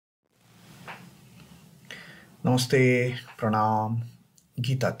Namaste, Pranam,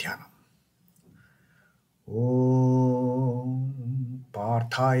 Gita Dhyanam. Om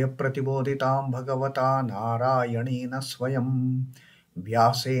Parthaya Pratibodhitam Bhagavata Narayanena Swayam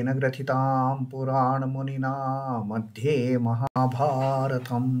Vyasena Grathitam Purana Munina Madhye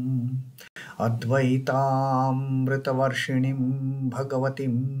Mahabharatam Advaitam Vritavarshinim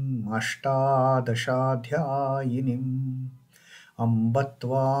Bhagavatim Ashtadashadhyayinim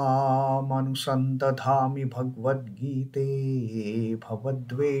Ambatva manusandadhami Bhagavad Gite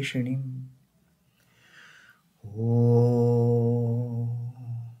Bhavadveshinim. O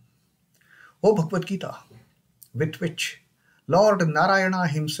Bhagavad Gita, with which Lord Narayana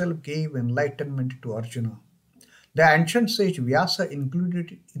himself gave enlightenment to Arjuna, the ancient sage Vyasa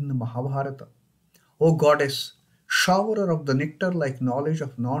included in the Mahabharata. O Goddess, showerer of the nectar like knowledge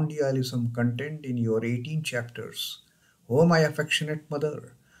of non-dualism contained in your 18 chapters, O my affectionate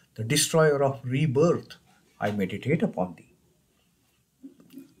mother, the destroyer of rebirth, I meditate upon thee.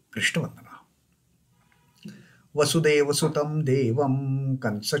 Krishnavandana. Vasudeva Sutam Devam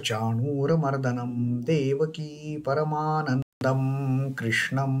Kansachanura Mardanam Devaki Paramanandam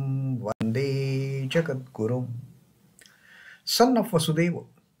Krishnam Vande Jagadgurum. Son of Vasudeva,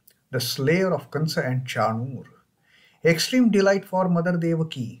 the slayer of Kansa and Chanur, extreme delight for Mother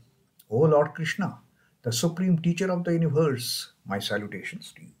Devaki, O Lord Krishna, the supreme teacher of the universe, my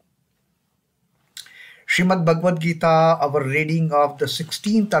salutations to you. Srimad Bhagavad Gita, our reading of the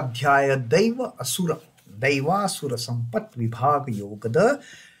 16th Adhyaya, Daivasura Sampat Vibhaga Yoga, the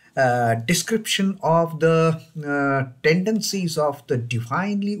description of the tendencies of the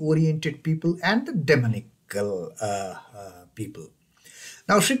divinely oriented people and the demonical people.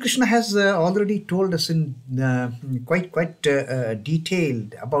 Now, Sri Krishna has already told us in quite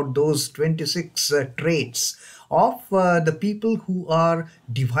detailed about those 26 traits of the people who are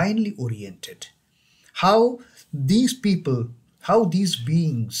divinely oriented. How these people, how these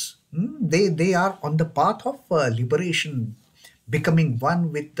beings, they are on the path of liberation, becoming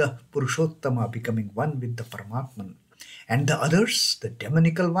one with the Purushottama, becoming one with the Paramatman. And the others, the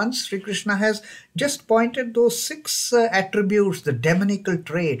demonical ones, Sri Krishna has just pointed those 6 attributes, the demonical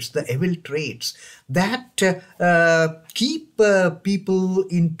traits, the evil traits that keep people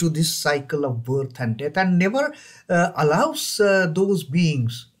into this cycle of birth and death and never allows those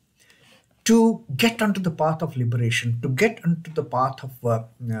beings to get onto the path of liberation, to get onto the path of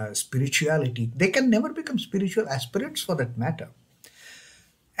spirituality. They can never become spiritual aspirants for that matter.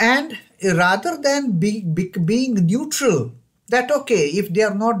 And rather than being neutral, that okay, if they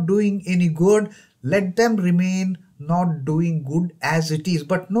are not doing any good, let them remain not doing good as it is.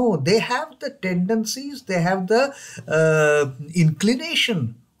 But no, they have the tendencies, they have the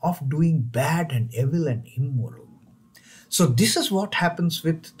inclination of doing bad and evil and immoral. So this is what happens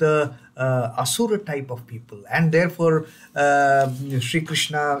with the Asura type of people. And therefore, Sri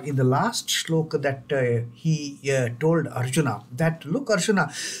Krishna in the last shloka that he told Arjuna that, look Arjuna,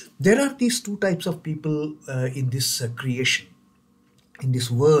 there are these 2 types of people in this creation, in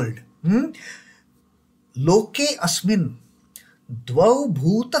this world. Loke asmin dvau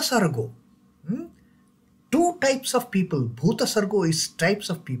bhuta sargo. 2 types of people. Bhuta sargo is types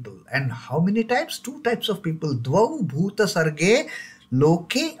of people. And how many types? 2 types of people. Dvau bhuta sarge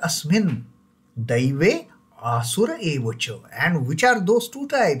loke asmin daive asura evacha. And which are those 2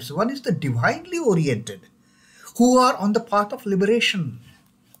 types? One is the divinely oriented, who are on the path of liberation,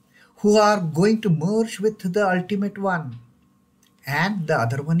 who are going to merge with the ultimate one. And the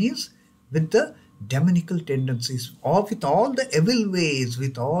other one is with the demonical tendencies, or with all the evil ways,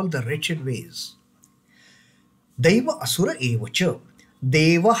 with all the wretched ways. Daiva asura evacha.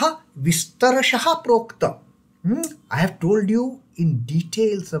 Devaha vistarashaha prokta. I have told you in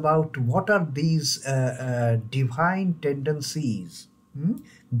details about what are these divine tendencies.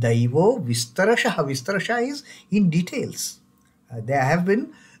 Daivo vistarashaha. Vistarasha is in details. They have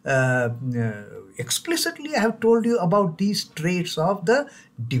been explicitly, I have told you about these traits of the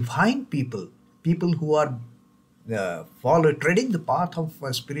divine people. People who are treading the path of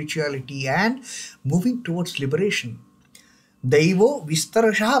spirituality and moving towards liberation. Daivo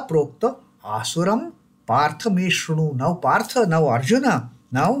vistarashaha prokta asuram partha me shrunu. Now Partha, now Arjuna,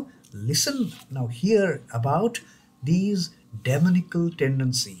 now listen, now hear about these demonical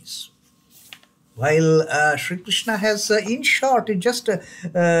tendencies. While Sri Krishna has in short just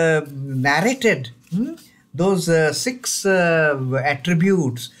narrated those 6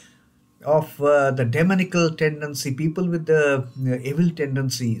 attributes of the demonical tendency, people with the evil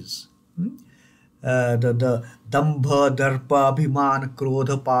tendencies, the dambha, darpa, abhiman,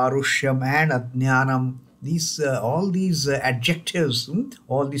 krodha, parushyam and ajnanam, these all these adjectives,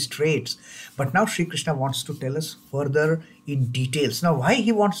 all these traits. But now Sri Krishna wants to tell us further in details. Now, why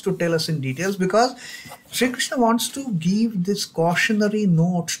he wants to tell us in details? Because Sri Krishna wants to give this cautionary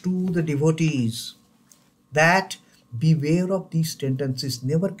note to the devotees that beware of these tendencies,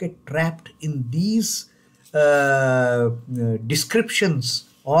 never get trapped in these descriptions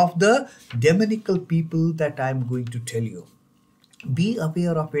of the demonical people that I am going to tell you. Be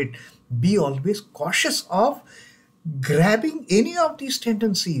aware of it. Be always cautious of grabbing any of these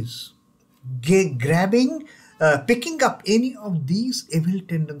tendencies, picking up any of these evil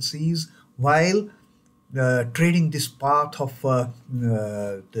tendencies while treading this path of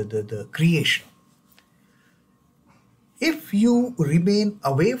the creation. If you remain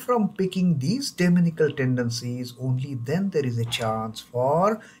away from picking these demonical tendencies, only then there is a chance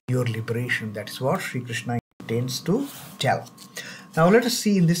for your liberation. That is what Sri Krishna intends to tell. Now let us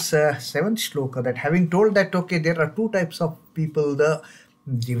see in this seventh shloka that, having told that, okay, there are two types of people, the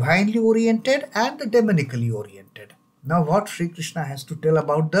divinely oriented and the demonically oriented. Now what Sri Krishna has to tell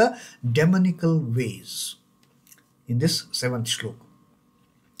about the demonical ways in this seventh shloka.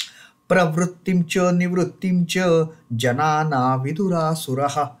 pravṛttiṃ ca nivṛttiṃ ca janā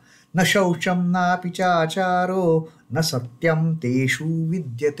vidurāsurāḥ na śaucaṃ nāpi cācāro na satyaṃ teṣu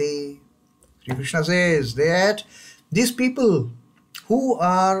vidyate. Sri Krishna says that these people who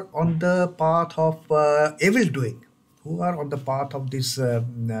are on the path of evil doing, who are on the path of this the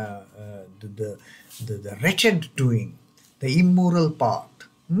wretched doing, the immoral path,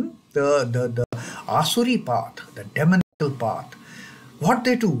 the asuri path, the demonical path, what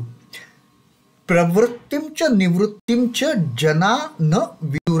they do? pravṛttiṃ ca nivṛttiṃ ca janā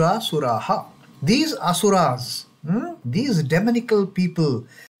vidurāsurāḥ. These asuras, these demonical people,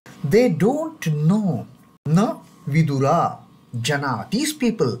 they don't know na vidura janā. These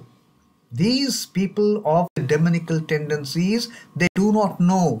people of the demonical tendencies, they do not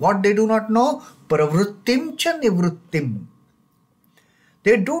know. What they do not know? pravṛttiṃ ca nivṛttiṃ.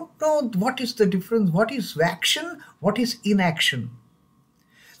 They don't know what is the difference, what is action, what is inaction.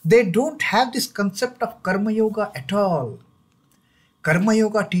 They don't have this concept of karma yoga at all. Karma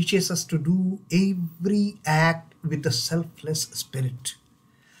yoga teaches us to do every act with a selfless spirit.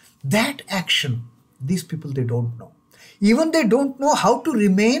 That action, these people, they don't know. Even they don't know how to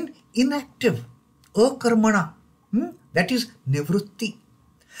remain inactive. Akarmana. That is nivṛtti.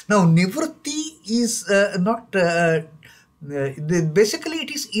 Now, nivṛtti is basically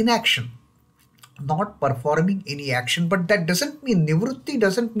it is inaction, not performing any action. But that doesn't mean, nivṛtti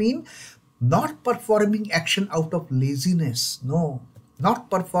doesn't mean not performing action out of laziness. No, not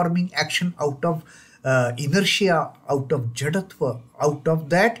performing action out of inertia, out of jadatva, out of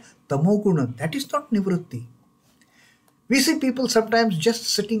that tamoguna. That is not nivṛtti. We see people sometimes just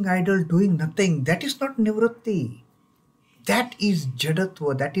sitting idle, doing nothing. That is not nivṛtti. That is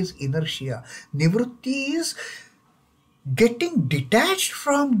jadatva, that is inertia. Nivṛtti is getting detached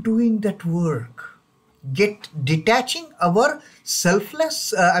from doing that work. Detaching our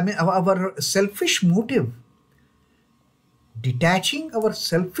selfless, our selfish motive. Detaching our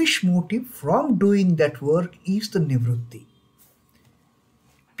selfish motive from doing that work is the nivṛtti.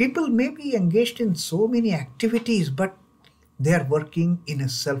 People may be engaged in so many activities, but they are working in a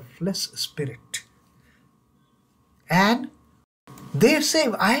selfless spirit. And they say,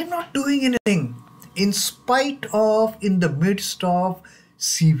 I am not doing anything. In spite of, in the midst of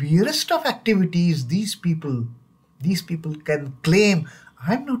severest of activities, these people can claim,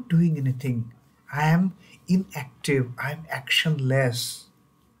 I am not doing anything. I am inactive. I am actionless.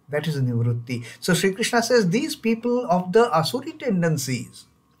 That is nivṛtti. So Sri Krishna says, these people of the asuri tendencies,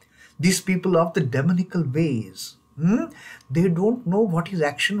 these people of the demonical ways, they don't know what is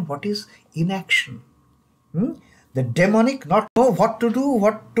action, what is inaction. The demonic not know what to do,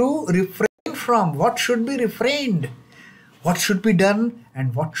 what to refrain from, what should be refrained, what should be done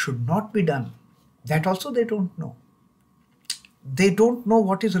and what should not be done. That also they don't know. They don't know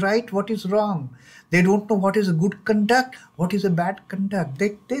what is right, what is wrong. They don't know what is a good conduct, what is a bad conduct.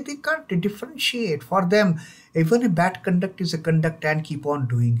 They can't differentiate. For them, even a bad conduct is a conduct and keep on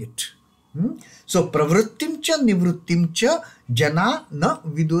doing it. So, pravṛttiṃ ca nivṛttiṃ ca janā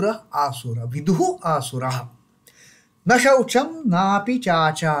vidurāsurāḥ. Na śaucaṃ nāpi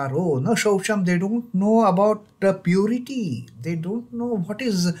cācāro. Na śaucaṃ, they don't know about purity. They don't know what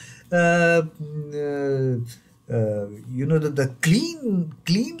is, the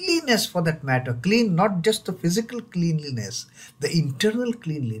cleanliness for that matter. Clean, not just the physical cleanliness, the internal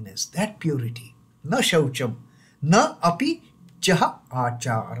cleanliness, that purity. Na śaucaṃ, na api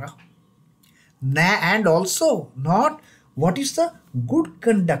cācāro. And also not what is the good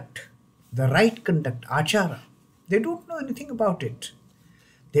conduct. the right conduct, achara. They don't know anything about it.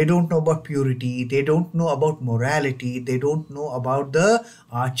 They don't know about purity. They don't know about morality. They don't know about the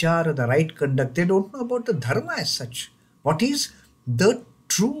achara, the right conduct. They don't know about the dharma as such. What is the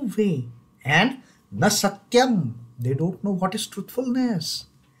true way? And na satyaṃ. They don't know what is truthfulness.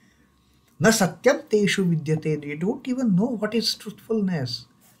 Na satyaṃ teṣu vidyate. They don't even know what is truthfulness.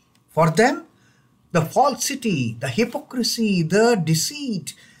 For them, the falsity, the hypocrisy, the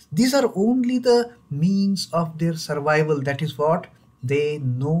deceit, these are only the means of their survival. That is what they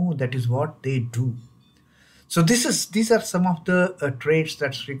know, that is what they do. So these are some of the traits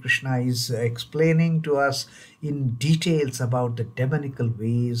that Sri Krishna is explaining to us in details about the demonical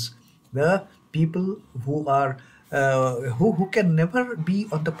ways, the people who are who can never be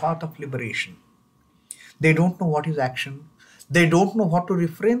on the path of liberation. They don't know what is action. They don't know what to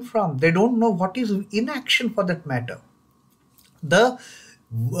refrain from. They don't know what is inaction, for that matter. The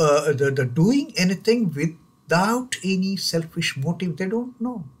doing anything without any selfish motive, they don't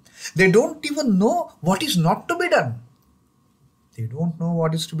know. They don't even know what is not to be done. They don't know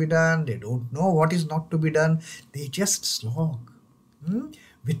what is to be done. They don't know what is not to be done. They just slog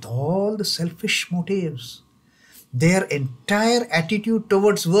with all the selfish motives. Their entire attitude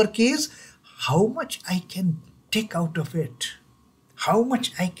towards work is how much I can take out of it, how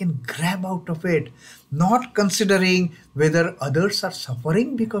much I can grab out of it, not considering whether others are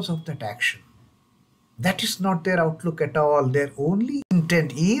suffering because of that action. That is not their outlook at all. Their only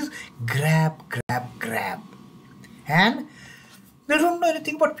intent is grab, grab, grab. And they don't know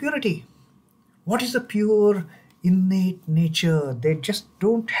anything about purity. What is the pure, innate nature? They just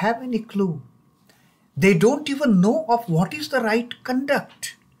don't have any clue. They don't even know of what is the right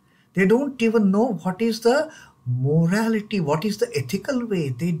conduct. They don't even know what is the morality, what is the ethical way.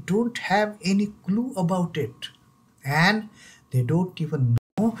 They don't have any clue about it. And they don't even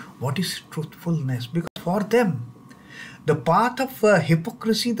know what is truthfulness. Because for them, the path of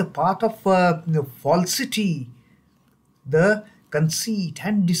hypocrisy, the path of falsity, the conceit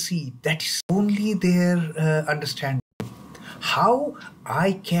and deceit, that is only their understanding. How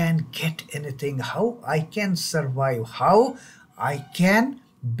I can get anything, how I can survive, how I can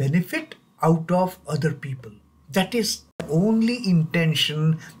benefit out of other people. That is the only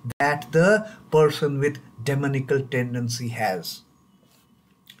intention that the person with demonical tendency has.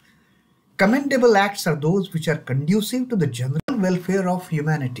 Commendable acts are those which are conducive to the general welfare of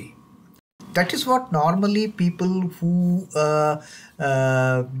humanity. That is what normally people who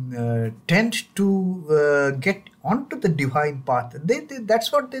tend to get onto the divine path,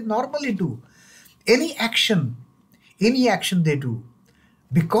 that's what they normally do. Any action they do,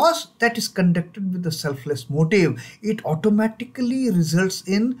 because that is conducted with a selfless motive, it automatically results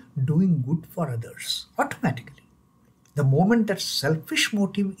in doing good for others. Automatically. The moment that selfish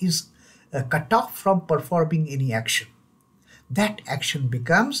motive is cut off from performing any action, that action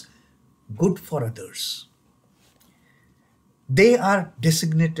becomes good for others. They are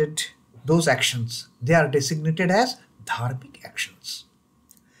designated, those actions, they are designated as dharmic actions.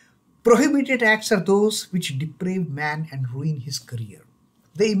 Prohibited acts are those which deprave man and ruin his career.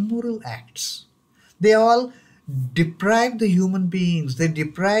 The immoral acts, they all deprive the human beings, they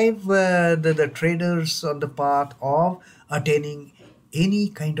deprive the traders on the path of attaining any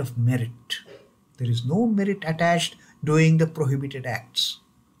kind of merit. There is no merit attached doing the prohibited acts.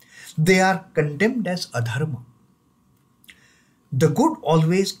 They are condemned as adharma. The good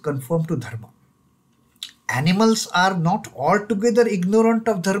always conform to dharma. Animals are not altogether ignorant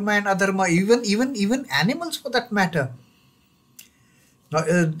of dharma and adharma, even animals for that matter. Now,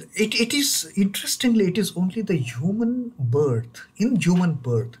 it is, interestingly, it is only the human birth. In human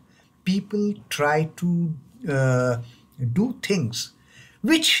birth, people try to do things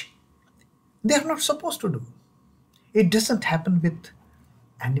which they are not supposed to do. It doesn't happen with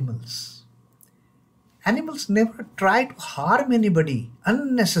animals. Animals never try to harm anybody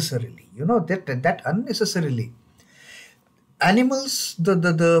unnecessarily. You know, that unnecessarily. Animals,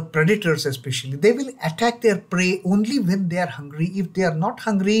 the predators especially, they will attack their prey only when they are hungry. If they are not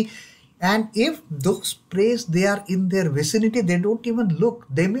hungry, and if those preys, they are in their vicinity, they don't even look.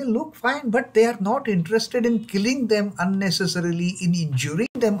 They may look fine, but they are not interested in killing them unnecessarily, in injuring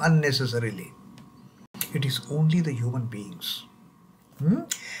them unnecessarily. It is only the human beings.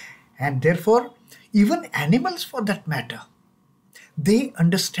 And therefore, even animals for that matter, they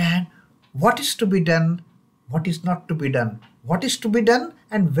understand what is to be done, what is not to be done, what is to be done,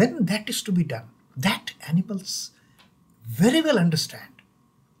 and when that is to be done. That animals very well understand.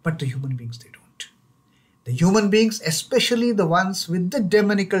 But the human beings, they don't. The human beings, especially the ones with the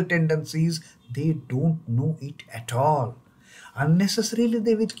demonical tendencies, they don't know it at all. Unnecessarily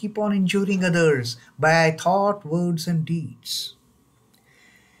they will keep on injuring others by thought, words and deeds.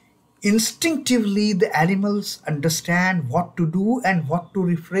 Instinctively, the animals understand what to do and what to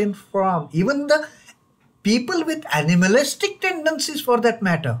refrain from. Even the people with animalistic tendencies, for that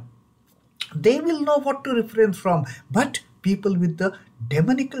matter, they will know what to refrain from. But people with the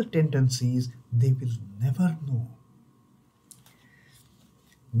demonical tendencies, they will never know.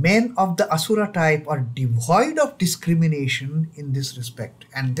 Men of the asura type are devoid of discrimination in this respect.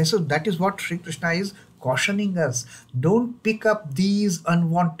 And that is what Sri Krishna is cautioning us. Don't pick up these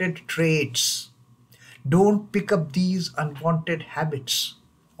unwanted traits. Don't pick up these unwanted habits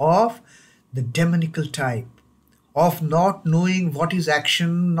of the demonical type, of not knowing what is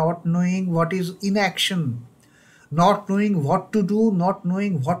action, not knowing what is inaction, not knowing what to do, not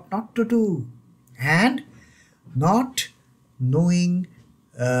knowing what not to do, and not knowing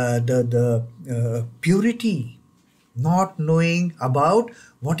the purity, not knowing about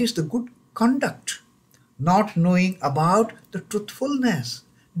what is the good conduct, not knowing about the truthfulness.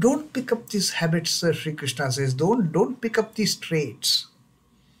 Don't pick up these habits, Sri Krishna says. Don't pick up these traits.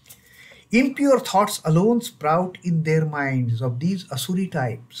 Impure thoughts alone sprout in their minds of these asuri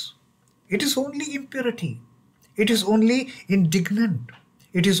types. It is only impurity. It is only indignant.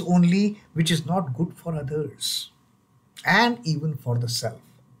 It is only which is not good for others and even for the self.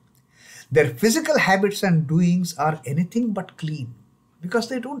 Their physical habits and doings are anything but clean, because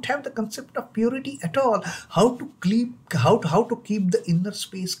they don't have the concept of purity at all. How to keep the inner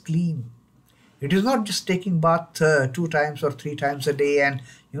space clean. It is not just taking bath 2 times or 3 times a day and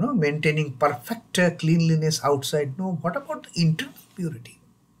maintaining perfect cleanliness outside. No, what about the internal purity?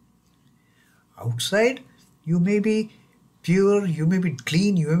 Outside you may be pure, you may be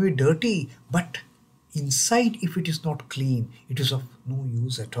clean, you may be dirty, but inside, if it is not clean, it is of no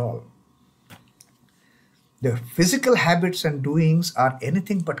use at all. Their physical habits and doings are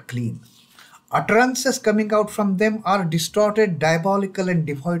anything but clean. Utterances coming out from them are distorted, diabolical and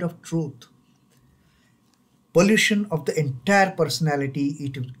devoid of truth. Pollution of the entire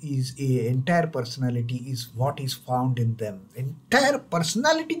personality, entire personality is what is found in them. Entire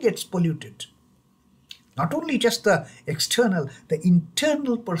personality gets polluted. Not only just the external, the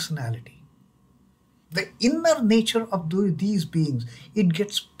internal personality. The inner nature of these beings, it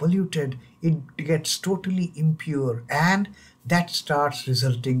gets polluted, it gets totally impure, and that starts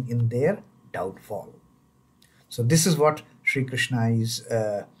resulting in their downfall. So this is what Sri Krishna is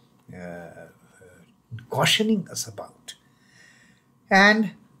cautioning us about.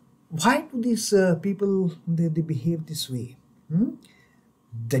 And why do these people, they behave this way?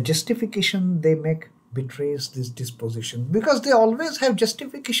 The justification they make betrays this disposition, because they always have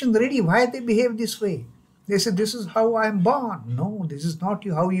justification ready why they behave this way. They say, this is how I am born. No, this is not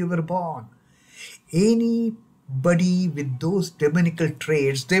how you were born. Anybody with those demonical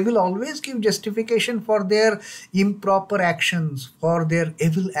traits, they will always give justification for their improper actions, for their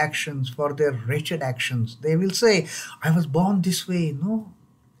evil actions, for their wretched actions. They will say, I was born this way. No,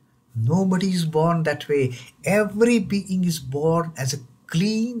 nobody is born that way. Every being is born as a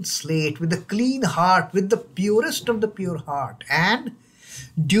clean slate, with a clean heart, with the purest of the pure heart. And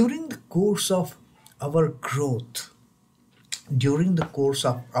during the course of our growth, during the course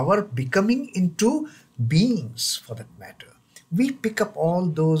of our becoming into beings, for that matter, we pick up all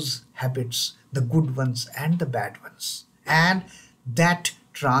those habits, the good ones and the bad ones, and that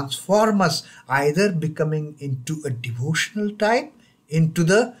transform us, either becoming into a devotional type, into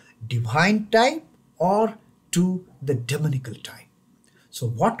the divine type, or to the demonical type. So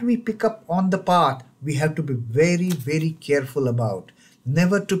what we pick up on the path, we have to be very, very careful about.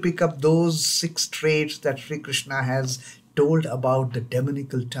 Never to pick up those 6 traits that Sri Krishna has told about the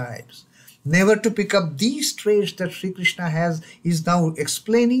demonical types. Never to pick up these traits that Sri Krishna is now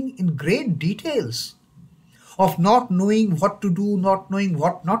explaining in great details, of not knowing what to do, not knowing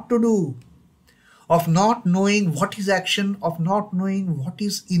what not to do, of not knowing what is action, of not knowing what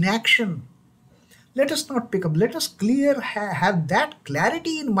is inaction. Let us not pick up. Let us have that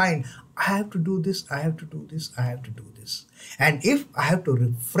clarity in mind. I have to do this, I have to do this, I have to do this. And if I have to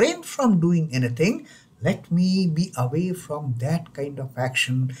refrain from doing anything, let me be away from that kind of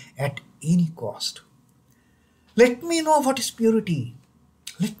action at any cost. Let me know what is purity.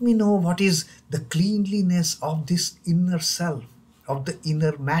 Let me know what is the cleanliness of this inner self, of the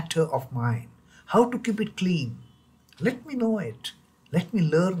inner matter of mine. How to keep it clean. Let me know it. Let me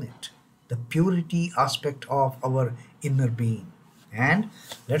learn it. The purity aspect of our inner being. And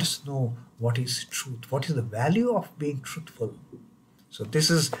let us know what is truth, what is the value of being truthful. So this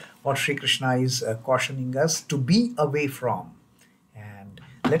is what Sri Krishna is cautioning us to be away from. And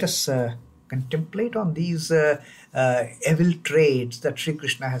let us contemplate on these evil traits that Sri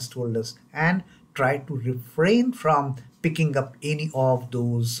Krishna has told us, and try to refrain from picking up any of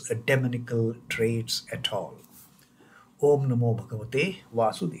those demonical traits at all. Om Namo Bhagavate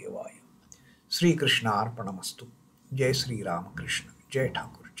Vasudevaya. Sri Krishna Arpanamastu. Jai Sri Ramakrishna. Jai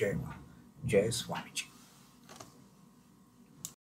Thakur. Jai Ma. Jai Swamiji.